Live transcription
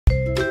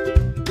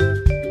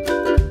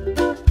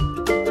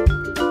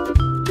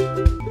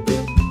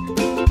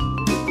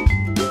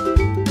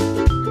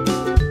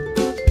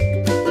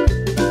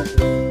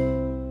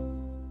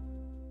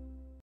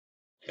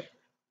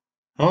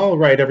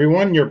Alright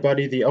everyone, your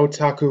buddy the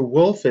Otaku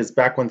Wolf is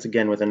back once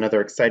again with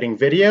another exciting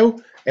video.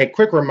 A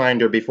quick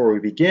reminder before we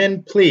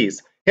begin,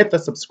 please hit the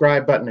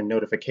subscribe button and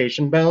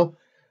notification bell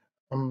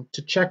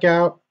to check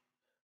out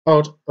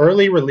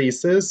early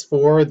releases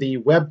for the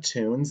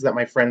webtoons that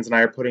my friends and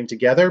I are putting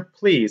together.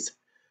 Please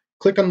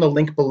click on the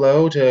link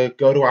below to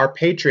go to our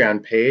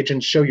Patreon page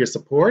and show your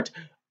support.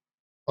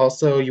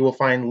 Also, you will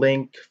find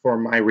link for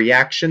my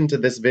reaction to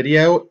this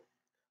video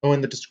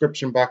in the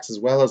description box, as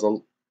well as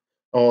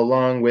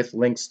along with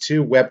links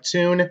to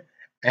Webtoon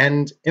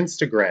and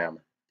Instagram.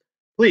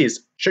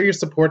 Please show your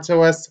support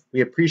to us.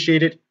 We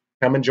appreciate it.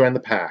 Come and join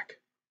the pack.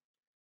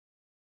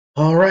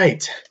 All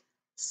right,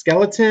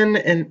 Skeleton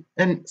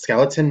and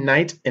Skeleton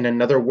Knight in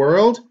Another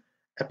World,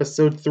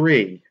 Episode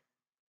 3.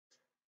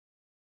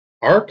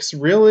 Ark's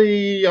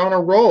really on a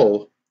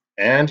roll,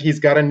 and he's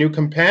got a new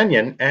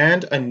companion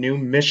and a new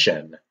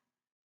mission.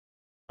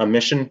 A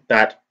mission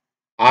that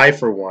I,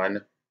 for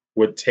one,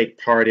 would take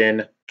part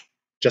in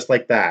just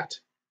like that.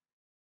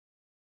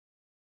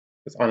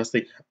 Because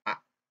honestly,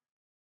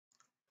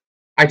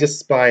 I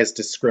despise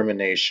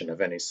discrimination of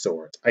any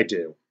sort. I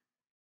do.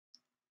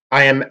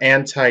 I am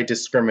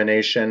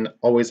anti-discrimination,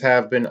 always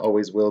have been,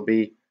 always will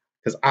be,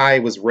 because I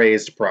was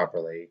raised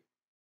properly.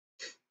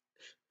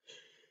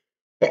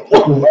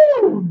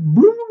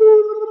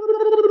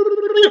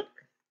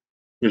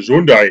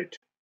 Gesundheit.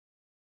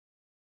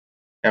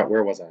 Now,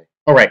 where was I?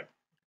 All right.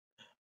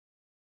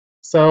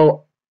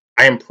 So,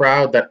 I am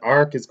proud that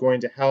Ark is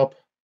going to help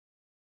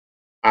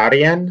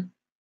Ariane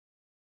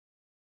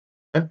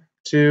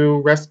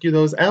to rescue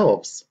those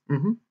elves.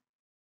 And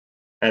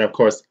of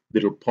course,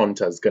 little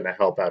Ponta's gonna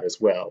help out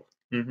as well.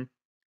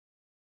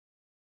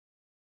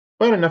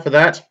 But enough of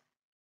that.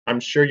 I'm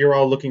sure you're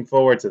all looking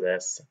forward to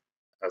this,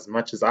 as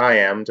much as I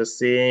am to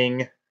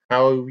seeing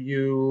how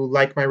you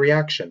like my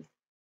reaction.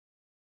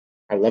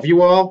 I love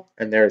you all,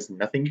 and there is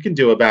nothing you can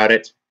do about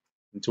it.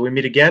 Until we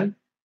meet again,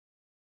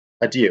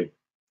 adieu.